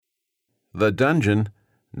The Dungeon,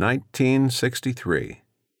 1963.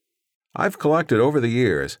 I've collected over the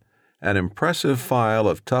years an impressive file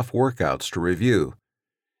of tough workouts to review.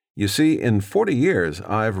 You see, in 40 years,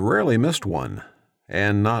 I've rarely missed one,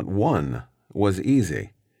 and not one was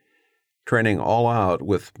easy. Training all out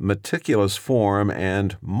with meticulous form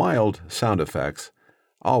and mild sound effects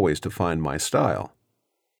always defined my style.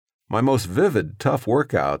 My most vivid tough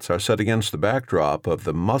workouts are set against the backdrop of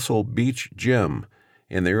the Muscle Beach Gym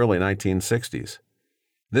in the early 1960s.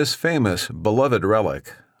 This famous, beloved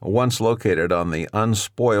relic, once located on the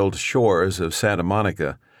unspoiled shores of Santa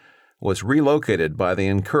Monica, was relocated by the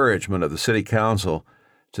encouragement of the city council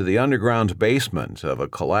to the underground basement of a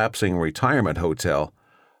collapsing retirement hotel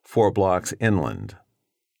 4 blocks inland.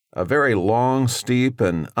 A very long, steep,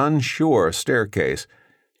 and unsure staircase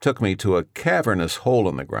took me to a cavernous hole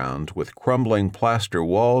in the ground with crumbling plaster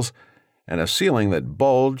walls and a ceiling that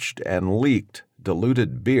bulged and leaked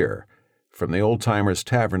diluted beer from the old-timers'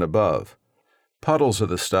 tavern above. Puddles of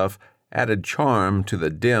the stuff added charm to the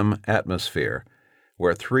dim atmosphere,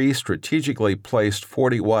 where 3 strategically placed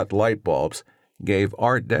 40-watt light bulbs gave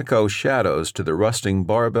Art Deco shadows to the rusting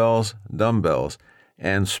barbells, dumbbells,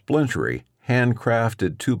 and splintery,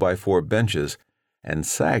 handcrafted 2x4 benches and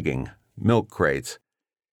sagging milk crates.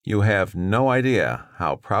 You have no idea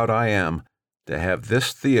how proud I am to have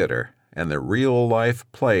this theater and the real-life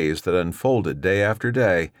plays that unfolded day after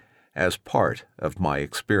day as part of my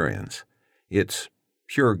experience. It's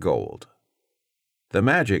pure gold. The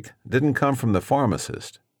magic didn't come from the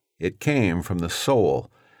pharmacist. It came from the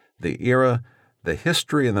soul, the era, the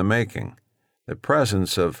history in the making, the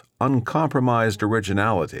presence of uncompromised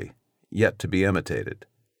originality, yet to be imitated.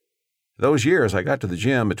 Those years I got to the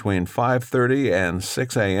gym between 5:30 and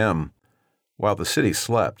 6 a.m., while the city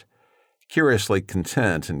slept, curiously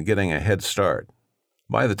content in getting a head start.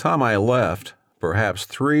 By the time I left, perhaps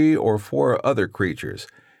 3 or 4 other creatures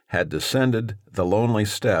had descended the lonely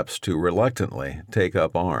steps to reluctantly take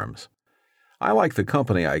up arms. I like the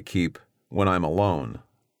company I keep when I'm alone.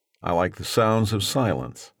 I like the sounds of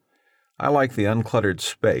silence. I like the uncluttered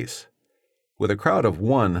space. With a crowd of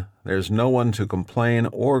 1, there's no one to complain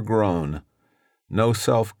or groan, no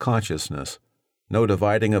self-consciousness, no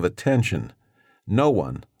dividing of attention, no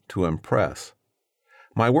one to impress.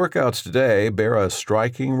 My workouts today bear a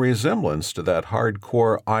striking resemblance to that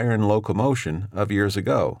hardcore iron locomotion of years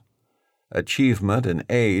ago. Achievement and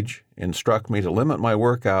age instruct me to limit my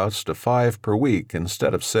workouts to 5 per week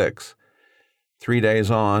instead of 6. 3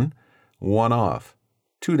 days on, 1 off.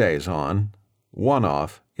 2 days on, 1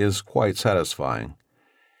 off is quite satisfying.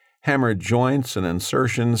 Hammered joints and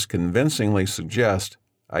insertions convincingly suggest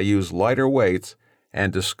I use lighter weights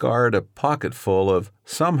and discard a pocketful of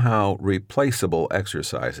somehow replaceable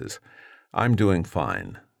exercises. I'm doing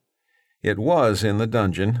fine. It was in the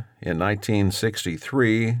dungeon in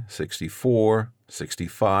 1963, 64,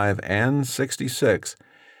 65, and 66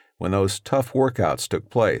 when those tough workouts took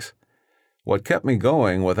place. What kept me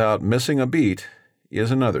going without missing a beat is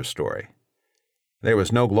another story. There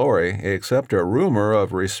was no glory except a rumor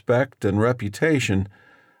of respect and reputation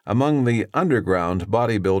among the underground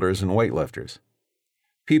bodybuilders and weightlifters.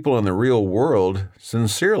 People in the real world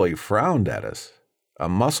sincerely frowned at us. A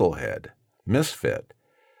musclehead, misfit,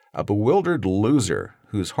 a bewildered loser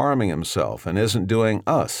who's harming himself and isn't doing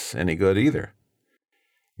us any good either.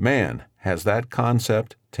 Man, has that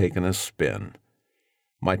concept taken a spin.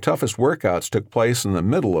 My toughest workouts took place in the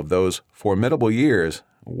middle of those formidable years,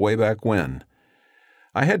 way back when.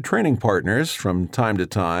 I had training partners from time to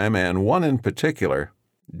time, and one in particular,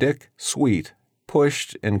 Dick Sweet,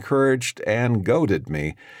 pushed, encouraged, and goaded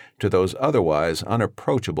me to those otherwise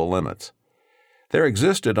unapproachable limits. There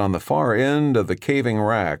existed on the far end of the caving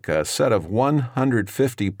rack a set of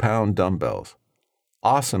 150-pound dumbbells,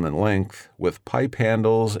 awesome in length, with pipe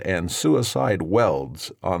handles and suicide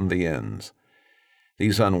welds on the ends.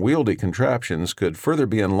 These unwieldy contraptions could further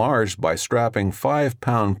be enlarged by strapping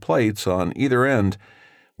 5-pound plates on either end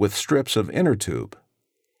with strips of inner tube.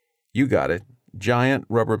 You got it, giant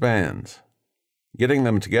rubber bands. Getting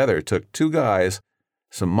them together took 2 guys,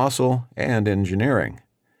 some muscle, and engineering.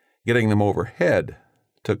 Getting them overhead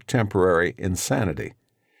took temporary insanity.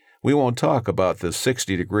 We won't talk about the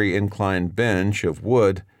 60-degree inclined bench of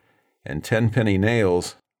wood and 10-penny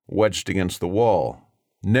nails wedged against the wall.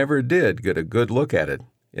 Never did get a good look at it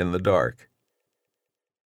in the dark.